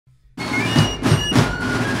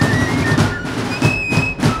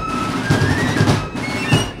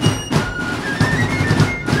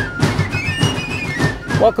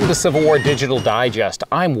Welcome to Civil War Digital Digest.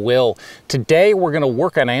 I'm Will. Today we're going to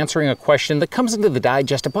work on answering a question that comes into the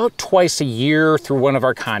digest about twice a year through one of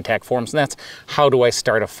our contact forms, and that's, how do I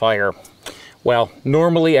start a fire? Well,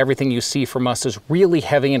 normally everything you see from us is really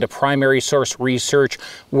heavy into primary source research.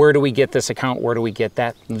 Where do we get this account? Where do we get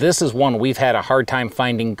that? This is one we've had a hard time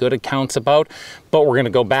finding good accounts about, but we're going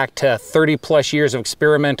to go back to 30 plus years of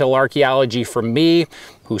experimental archaeology from me,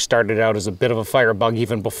 who started out as a bit of a firebug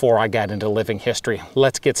even before I got into living history.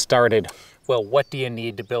 Let's get started. Well, what do you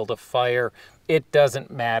need to build a fire? It doesn't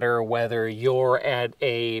matter whether you're at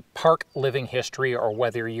a park living history or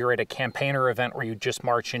whether you're at a campaigner event where you just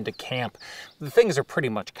march into camp. The things are pretty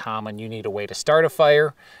much common. You need a way to start a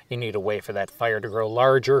fire, you need a way for that fire to grow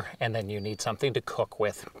larger, and then you need something to cook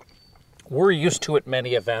with. We're used to at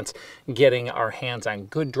many events getting our hands on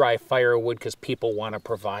good dry firewood because people want to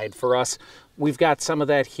provide for us. We've got some of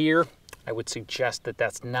that here. I would suggest that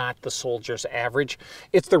that's not the soldier's average.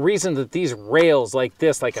 It's the reason that these rails like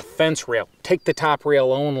this, like a fence rail, take the top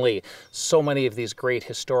rail only. So many of these great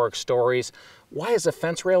historic stories. Why is a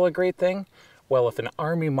fence rail a great thing? Well, if an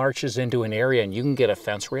army marches into an area and you can get a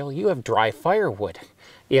fence rail, you have dry firewood.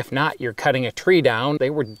 If not, you're cutting a tree down.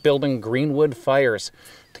 They were building greenwood fires.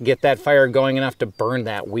 To get that fire going enough to burn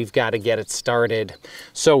that, we've got to get it started.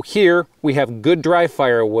 So here we have good dry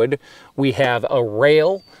firewood. We have a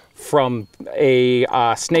rail from a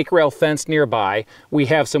snake rail fence nearby. We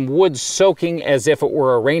have some wood soaking as if it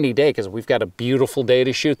were a rainy day because we've got a beautiful day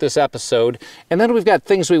to shoot this episode. And then we've got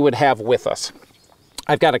things we would have with us.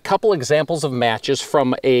 I've got a couple examples of matches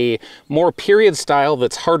from a more period style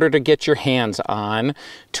that's harder to get your hands on,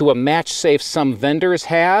 to a match safe some vendors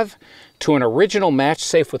have, to an original match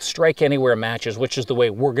safe with strike anywhere matches, which is the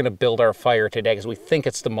way we're going to build our fire today because we think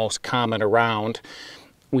it's the most common around.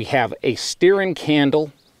 We have a stearin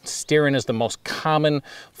candle. Stearin is the most common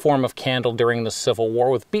form of candle during the Civil War,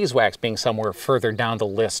 with beeswax being somewhere further down the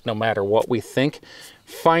list, no matter what we think.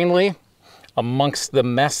 Finally, amongst the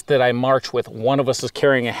mess that I march with, one of us is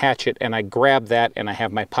carrying a hatchet, and I grab that, and I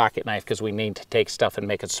have my pocket knife because we need to take stuff and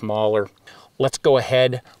make it smaller. Let's go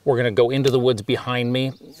ahead. We're going to go into the woods behind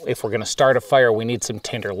me. If we're going to start a fire, we need some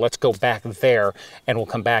tinder. Let's go back there, and we'll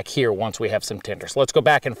come back here once we have some tinder. So let's go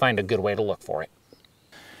back and find a good way to look for it.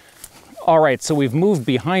 All right, so we've moved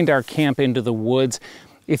behind our camp into the woods.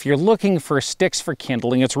 If you're looking for sticks for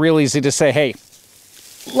kindling, it's real easy to say, hey,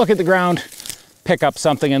 look at the ground, pick up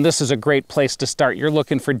something, and this is a great place to start. You're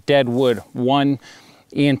looking for dead wood. One,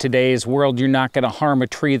 in today's world, you're not going to harm a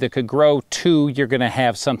tree that could grow. Two, you're going to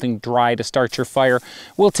have something dry to start your fire.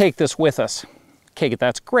 We'll take this with us. Okay,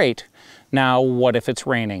 that's great. Now, what if it's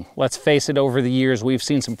raining? Let's face it, over the years, we've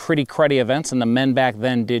seen some pretty cruddy events, and the men back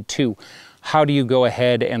then did too. How do you go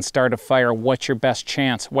ahead and start a fire? What's your best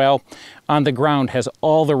chance? Well, on the ground has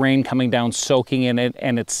all the rain coming down, soaking in it,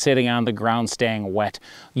 and it's sitting on the ground staying wet.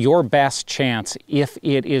 Your best chance, if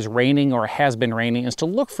it is raining or has been raining, is to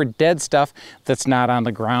look for dead stuff that's not on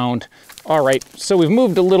the ground. All right, so we've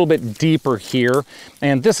moved a little bit deeper here,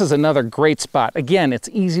 and this is another great spot. Again, it's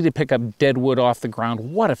easy to pick up dead wood off the ground.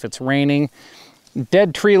 What if it's raining?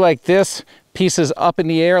 Dead tree like this, pieces up in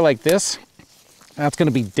the air like this, that's going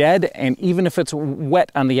to be dead, and even if it's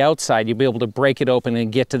wet on the outside, you'll be able to break it open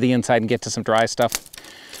and get to the inside and get to some dry stuff.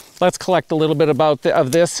 Let's collect a little bit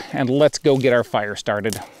of this, and let's go get our fire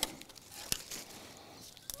started.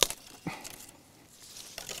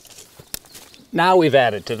 Now we've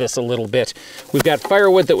added to this a little bit. We've got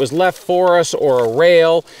firewood that was left for us, or a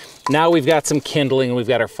rail. Now we've got some kindling, and we've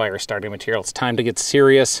got our fire starting material. It's time to get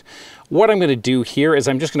serious. What I'm going to do here is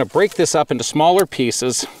I'm just going to break this up into smaller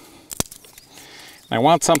pieces. I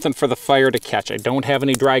want something for the fire to catch. I don't have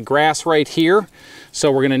any dry grass right here, so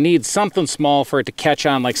we're going to need something small for it to catch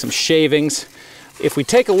on, like some shavings. If we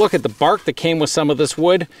take a look at the bark that came with some of this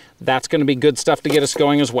wood, that's going to be good stuff to get us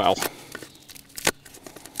going as well.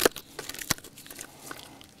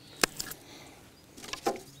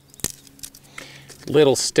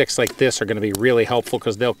 Little sticks like this are going to be really helpful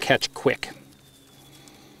because they'll catch quick.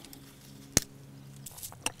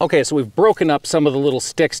 Okay, so we've broken up some of the little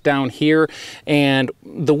sticks down here, and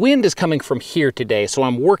the wind is coming from here today, so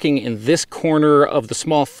I'm working in this corner of the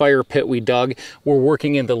small fire pit we dug. We're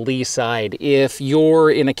working in the lee side. If you're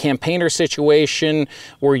in a campaigner situation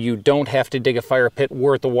where you don't have to dig a fire pit,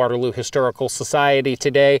 we're at the Waterloo Historical Society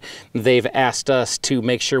today. They've asked us to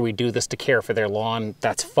make sure we do this to care for their lawn.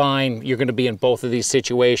 That's fine. You're going to be in both of these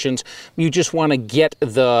situations. You just want to get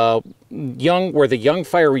the where the young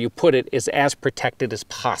fire you put it is as protected as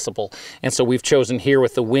possible. And so we've chosen here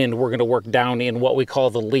with the wind, we're going to work down in what we call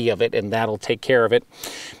the lee of it, and that'll take care of it.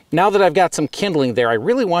 Now that I've got some kindling there, I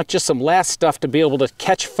really want just some last stuff to be able to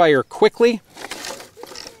catch fire quickly.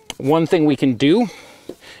 One thing we can do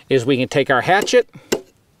is we can take our hatchet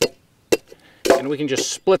and we can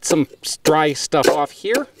just split some dry stuff off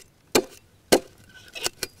here.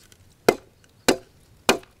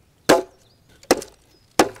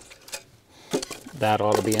 That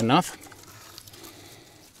ought to be enough.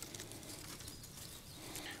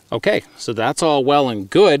 Okay, so that's all well and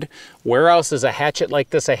good. Where else is a hatchet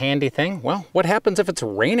like this a handy thing? Well, what happens if it's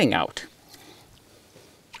raining out?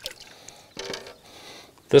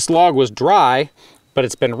 This log was dry, but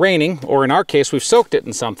it's been raining, or in our case, we've soaked it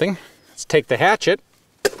in something. Let's take the hatchet.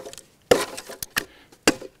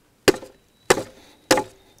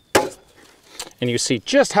 And you see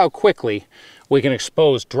just how quickly we can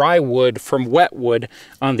expose dry wood from wet wood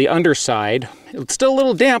on the underside. It's still a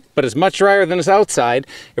little damp, but it's much drier than it's outside.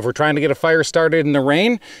 If we're trying to get a fire started in the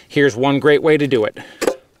rain, here's one great way to do it.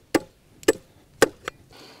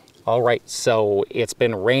 All right, so it's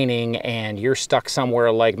been raining and you're stuck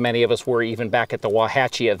somewhere like many of us were even back at the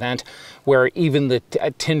Wauhatchie event, where even the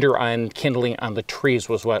tinder on kindling on the trees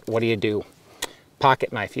was wet. What do?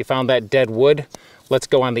 Pocket knife. You found that dead wood? Let's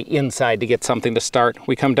go on the inside to get something to start.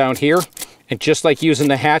 We come down here, and just like using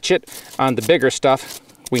the hatchet on the bigger stuff,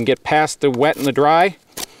 we can get past the wet and the dry,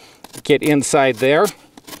 get inside there,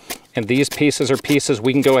 and these pieces are pieces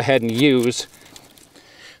we can go ahead and use.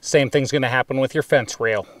 Same thing's going to happen with your fence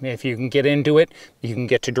rail. If you can get into it, you can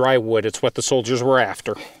get to dry wood. It's what the soldiers were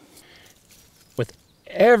after. With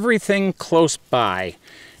everything close by,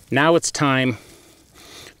 now it's time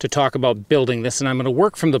to talk about building this, and I'm going to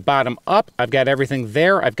work from the bottom up. I've got everything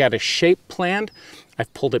there. I've got a shape planned.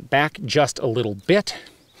 I've pulled it back just a little bit.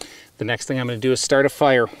 The next thing I'm going to do is start a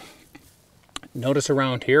fire. Notice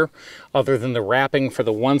around here, other than the wrapping for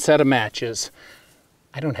the one set of matches,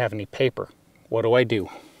 I don't have any paper. What do?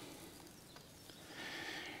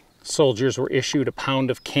 Soldiers were issued a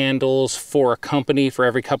pound of candles for a company for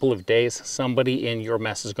every couple of days. Somebody in your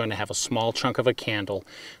mess is going to have a small chunk of a candle.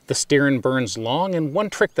 The stearin burns long, and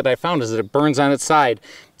one trick that I found is that it burns on its side.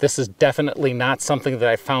 This is definitely not something that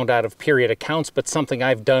I found out of period accounts, but something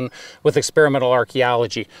I've done with experimental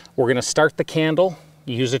archaeology. We're going to start the candle,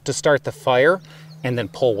 use it to start the fire, and then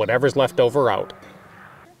pull whatever's left over out.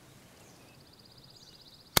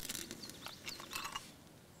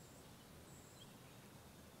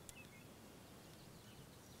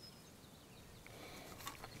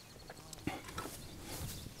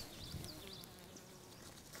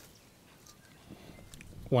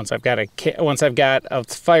 Once I've got a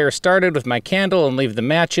fire started with my candle and leave the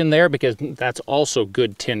match in there because that's also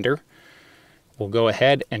good tinder, we'll go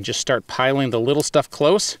ahead and just start piling the little stuff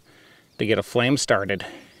close to get a flame started.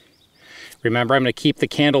 Remember, I'm going to keep the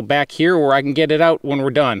candle back here where I can get it out when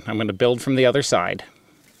we're done. I'm going to build from the other side.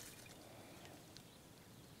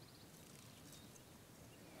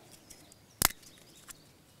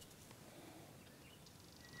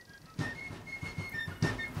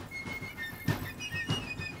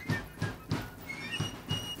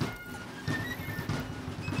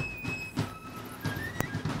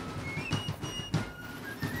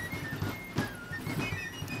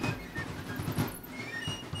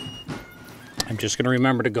 I'm just going to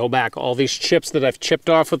remember to go back. All these chips that I've chipped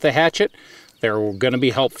off with the hatchet, they're going to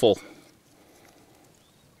be helpful.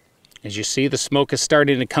 As you see, the smoke is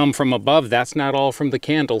starting to come from above. That's not all from the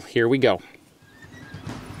candle. Here we go.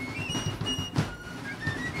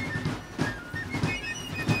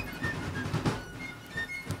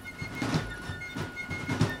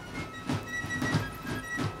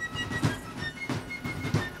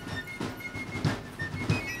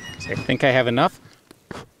 So I think I have enough.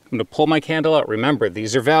 I'm going to pull my candle out. Remember,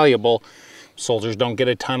 these are valuable. Soldiers don't get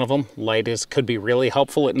a ton of them. Light could be really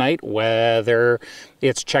helpful at night, whether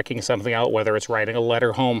it's checking something out, whether it's writing a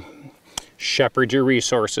letter home. Shepherd your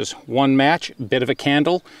resources. One match, bit of a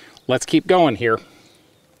candle. Let's keep going here.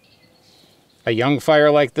 A young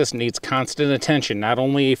fire like this needs constant attention, not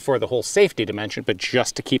only for the whole safety dimension, but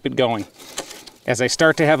just to keep it going. As I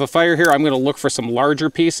start to have a fire here, I'm going to look for some larger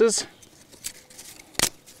pieces.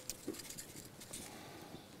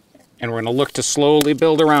 And we're going to look to slowly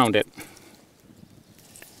build around it.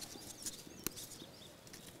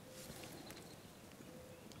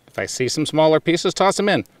 If I see some smaller pieces, toss them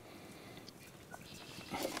in.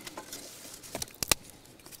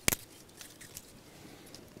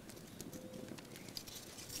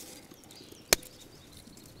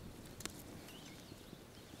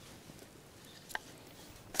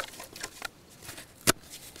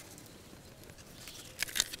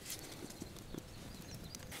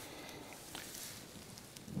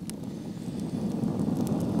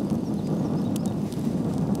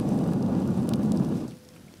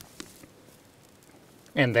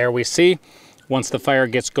 And there we see Once the fire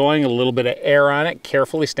gets going, a little bit of air on it,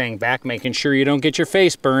 carefully staying back, making sure you don't get your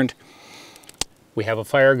face burned. We have a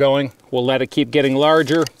fire going. We'll let it keep getting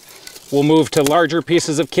larger. We'll move to larger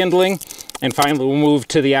pieces of kindling, and finally we'll move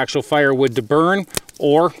to the actual firewood to burn.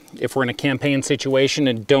 Or if we're in a campaign situation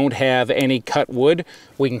and don't have any cut wood,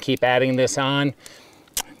 we can keep adding this on.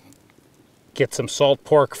 Get some salt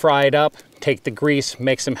pork fried up, take the grease,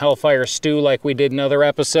 make some hellfire stew like we did in other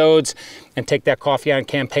episodes, and take that coffee on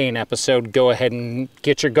campaign episode. Go ahead and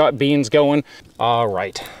get your gut beans going. All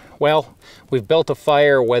right, well, we've built a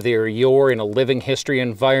fire, whether you're in a living history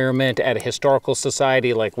environment at a historical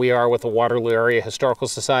society like we are with the Waterloo Area Historical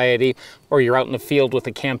Society, or you're out in the field with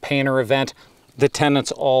a campaigner event. The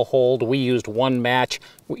tenets all hold. We used one match.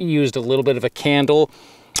 We used a little bit of a candle.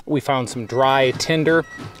 We found some dry tinder.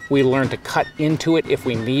 We learned to cut into it if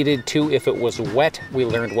we needed to. If it was wet, we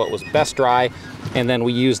learned what was best dry. And then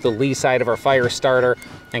we used the lee side of our fire starter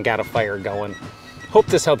and got a fire going. Hope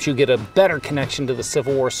this helps you get a better connection to the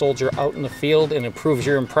Civil War soldier out in the field and improves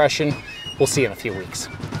your impression. We'll see you in a few weeks.